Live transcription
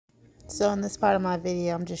So in this part of my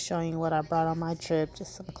video, I'm just showing you what I brought on my trip.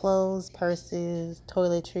 Just some clothes, purses,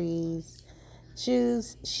 toiletries,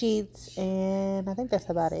 shoes, sheets, and I think that's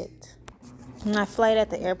about it. My flight at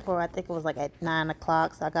the airport, I think it was like at 9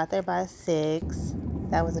 o'clock, so I got there by 6.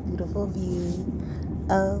 That was a beautiful view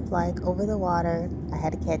of like over the water. I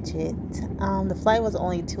had to catch it. The flight was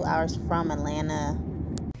only 2 hours from Atlanta.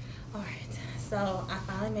 Alright, so I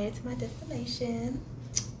finally made it to my destination.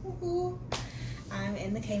 Woohoo. I'm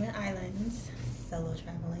in the Cayman Islands, solo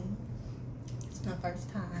traveling. It's my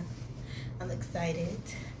first time. I'm excited.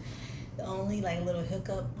 The only like little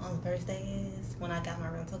hiccup on the first day is when I got my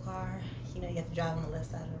rental car. You know, you have to drive on the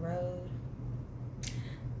left side of the road.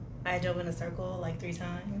 I drove in a circle like 3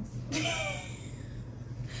 times.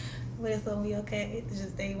 But it's gonna be okay. It's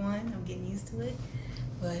just day one. I'm getting used to it.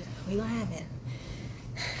 But we gonna have it.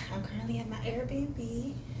 I'm currently at my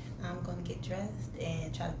Airbnb. I'm gonna get dressed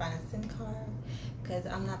and try to find a SIM card because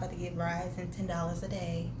I'm not about to get Verizon $10 a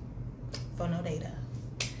day for no data.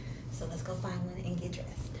 So let's go find one and get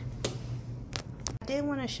dressed. I did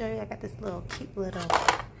want to show you, I got this little cute little,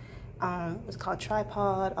 it's called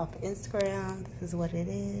tripod off of Instagram. This is what it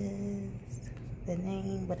is. The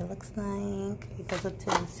name, what it looks like. It goes up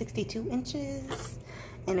to 62 inches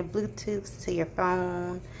and it Bluetooths to your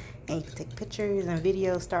phone. And you can take pictures and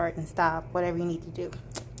videos, start and stop, whatever you need to do.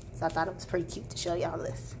 So I thought it was pretty cute to show y'all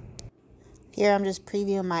this. Here I'm just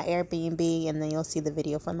previewing my Airbnb and then you'll see the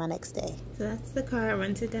video for my next day. So that's the car I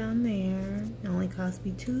rented down there. It only cost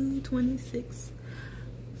me $226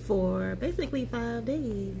 for basically 5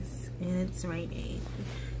 days. And it's raining.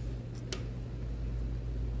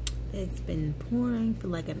 It's been pouring for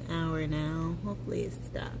like an hour now. Hopefully it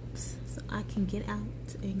stops so I can get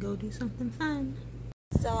out and go do something fun.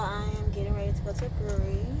 So I am getting ready to go to a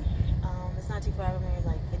brewery. It's not too far from here, it's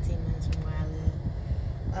like 15 minutes from where I live.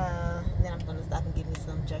 Then I'm gonna stop and get me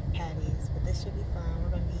some jerk patties, but this should be fun. We're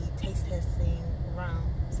gonna be taste testing rum,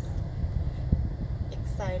 so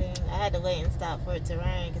exciting. I had to wait and stop for it to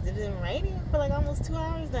rain because it's been raining for like almost 2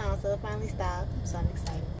 hours now, so it finally stopped, so I'm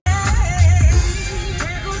excited.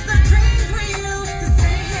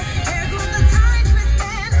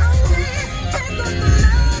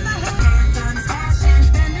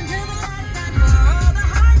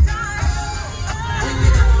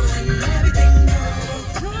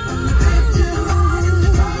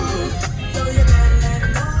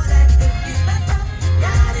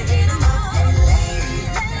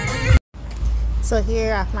 So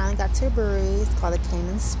here I finally got to a brewery. It's called the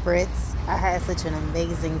Cayman Spritz. I had such an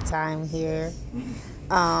amazing time here.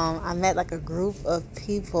 I met like a group of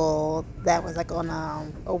people that was like on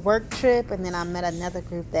a work trip, and then I met another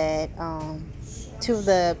group that 2 of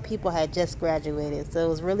the people had just graduated. So it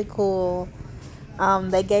was really cool.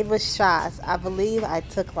 They gave us shots. I believe I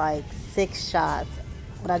took like 6 shots.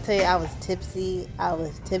 But I tell you, I was tipsy.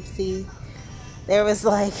 There was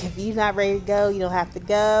like, if you're not ready to go, you don't have to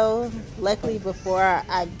go. Luckily, before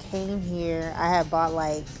I came here, I had bought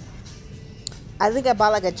like, I think I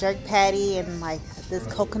bought like a jerk patty and like this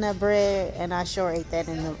coconut bread, and I sure ate that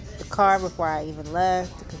in the car before I even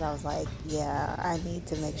left because I was like, yeah, I need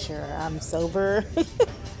to make sure I'm sober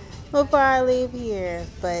before I leave here.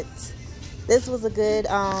 But this was a good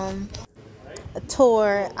a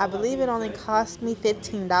tour. I believe it only cost me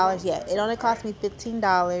 $15. Yeah, it only cost me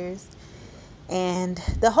 $15. And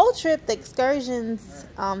the whole trip, the excursions,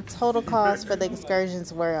 total cost for the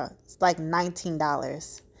excursions were like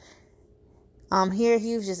 $19. Here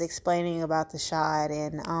he was just explaining about the shot,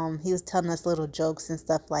 and he was telling us little jokes and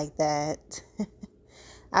stuff like that.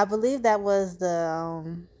 I believe that was the,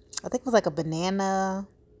 I think it was like a banana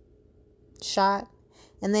shot.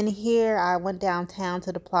 And then here I went downtown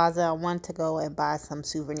to the plaza. I wanted to go and buy some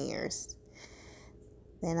souvenirs.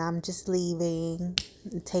 Then I'm just leaving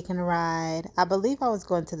and taking a ride. I believe I was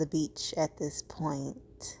going to the beach at this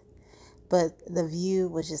point, but the view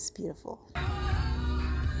was just beautiful. And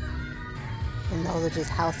those are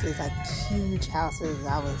just houses, like huge houses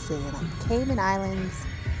I was seeing. Like Cayman Islands,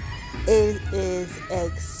 it is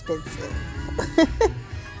expensive.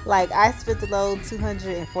 Like I spent alone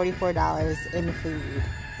 $244 in food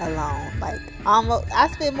alone. Like almost, I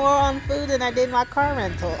spent more on food than I did my car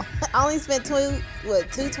rental. I only spent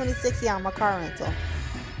 $226 on my car rental.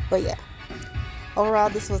 But yeah, overall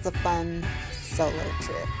this was a fun solo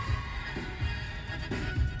trip.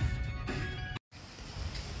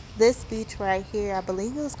 This beach right here, I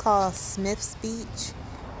believe it was called Smith's Beach.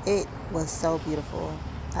 It was so beautiful.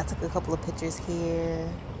 I took a couple of pictures here.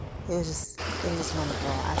 It was just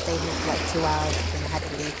wonderful. I stayed here for like 2 hours and I had to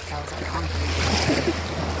leave because I was like hungry.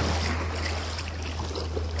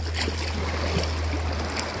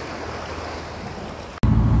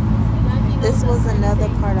 This was another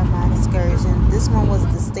part of my excursion. This one was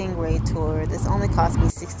the Stingray tour. This only cost me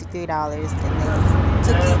 $63, and they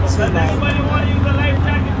took you to like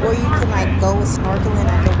where you can like go snorkeling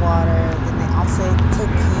underwater. Then they also took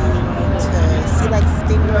you to see like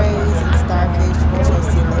stingrays and starfish, which you'll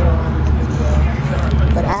see later on in the video.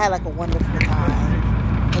 But I had like a wonderful time,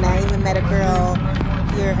 and I even met a girl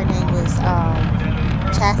here. Her name was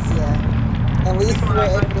Chassia, and we were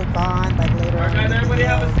able to bond like later on in the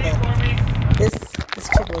video. This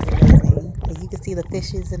trip was amazing. Like, you can see the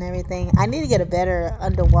fishes and everything. I need to get a better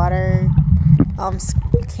underwater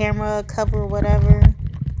camera cover or whatever,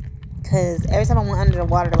 because every time I went under the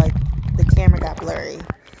water, like the camera got blurry.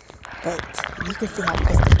 But you can see how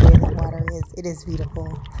crystal clear the water is. It is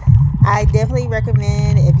beautiful. I definitely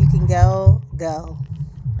recommend, if you can go.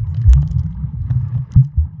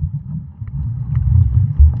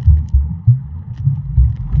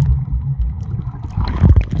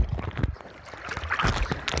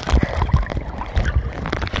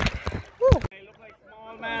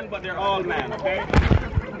 But they're all men, okay?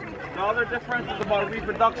 The other difference is about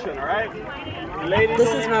reproduction, alright? This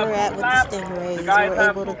is where we're at with the stingrays. We're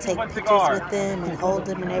able to take pictures with them and hold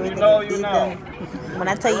them and everything and feed them. When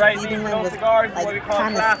I tell you feeding them was like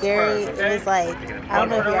kind of scary, it was like, I don't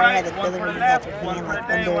know if you ever had the feeling when you had your hand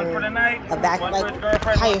like under a vacuum, like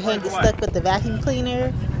how your hand gets stuck with the vacuum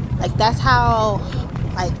cleaner. Like that's how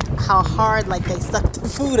hard like they suck the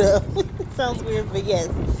food up. It sounds weird, but yes.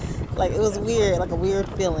 Like, it was weird, like a weird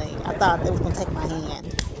feeling. I thought it was going to take my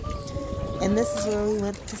hand. And this is where we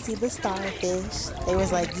went to see the starfish. They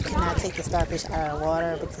was like, you cannot take the starfish out of the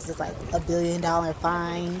water because it's like $1 billion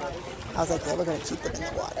fine. I was like, yeah, we're going to keep them in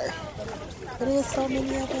the water. But there was so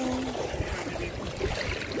many of them.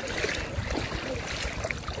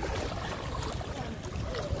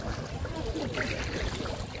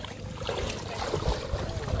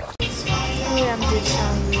 Here I'm just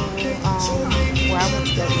showing you where I went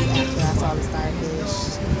to go eat after I saw the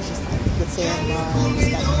starfish. It was just like the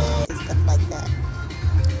sandbars, and stuff like that.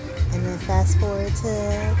 And then fast forward to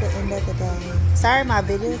the end of the day. Sorry my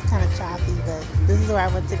video is kind of choppy, but this is where I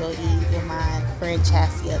went to go eat with my friend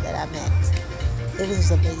Chassia that I met. It was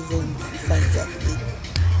just amazing sunset view.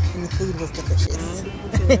 And the food was delicious.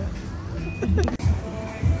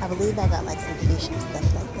 I believe I got like some fish and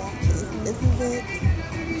stuff like that. This is it.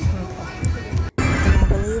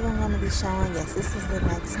 I believe I'm going to be showing, yes, this is the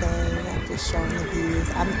next day. I'm just showing the views.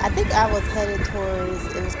 I think I was headed towards,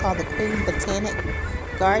 it was called the Queen Botanic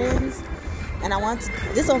Gardens. And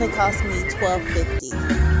this only cost me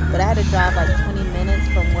 $12.50. But I had to drive like 20 minutes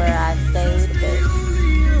from where I stayed.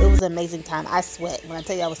 But it was an amazing time. I sweat. When I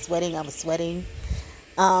tell you I was sweating, I was sweating.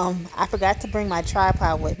 I forgot to bring my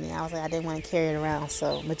tripod with me. I was like, I didn't want to carry it around.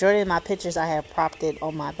 So majority of my pictures, I have propped it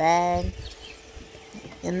on my bag.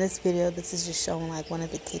 In this video, this is just showing like one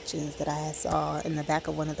of the kitchens that I saw in the back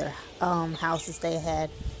of one of their houses they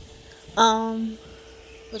had.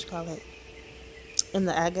 What you call it? In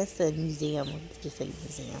the, I guess the museum. Let's just say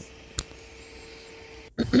museum.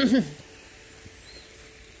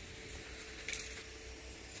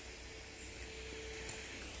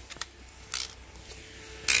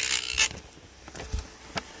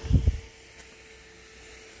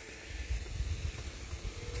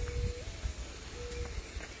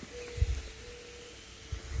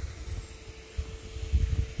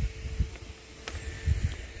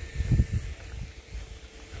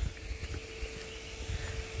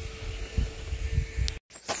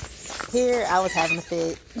 Here, I was having a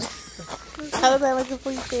fit. I was having a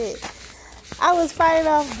complete fit. I was fighting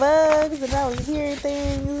off bugs and I was hearing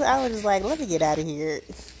things. I was just like, let me get out of here.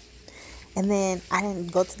 And then I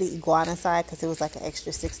didn't go to the iguana side because it was like an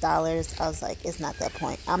extra $6. I was like, it's not that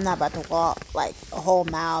point. I'm not about to walk like a whole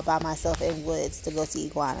mile by myself in woods to go see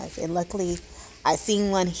iguanas. And luckily, I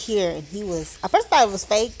seen one here and he was, I first thought it was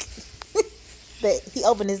fake, but he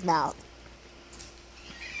opened his mouth.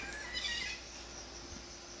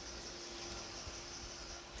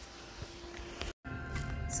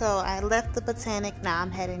 So I left the Botanic. Now I'm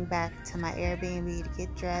heading back to my Airbnb to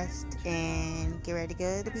get dressed and get ready to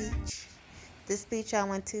go to the beach. This beach I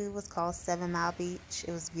went to was called 7 Mile Beach.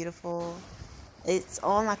 It was beautiful. It's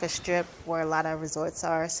on like a strip where a lot of resorts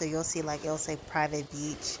are. So you'll see like it'll say private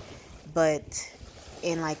beach. But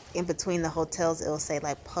in between the hotels it'll say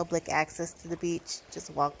like public access to the beach. Just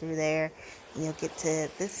walk through there and you'll get to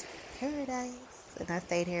this paradise. And I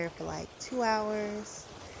stayed here for like 2 hours.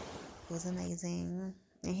 It was amazing.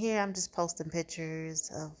 And here I'm just posting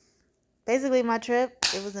pictures of basically my trip.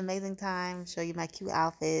 It was an amazing time. Show you my cute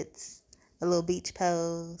outfits, the little beach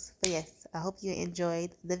pose. But yes, I hope you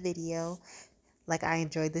enjoyed the video like I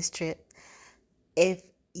enjoyed this trip. If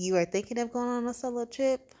you are thinking of going on a solo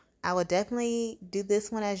trip, I would definitely do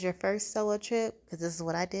this one as your first solo trip, because this is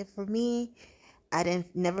what I did for me. I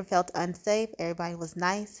didn't never felt unsafe. Everybody was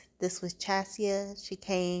nice. This was Chassia. She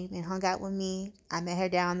came and hung out with me. I met her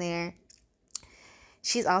down there.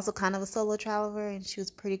 She's also kind of a solo traveler, and she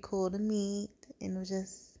was pretty cool to meet. And it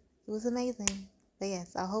was amazing. But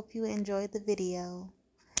yes, I hope you enjoyed the video,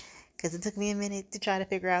 because it took me a minute to try to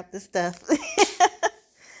figure out this stuff.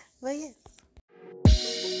 But yes.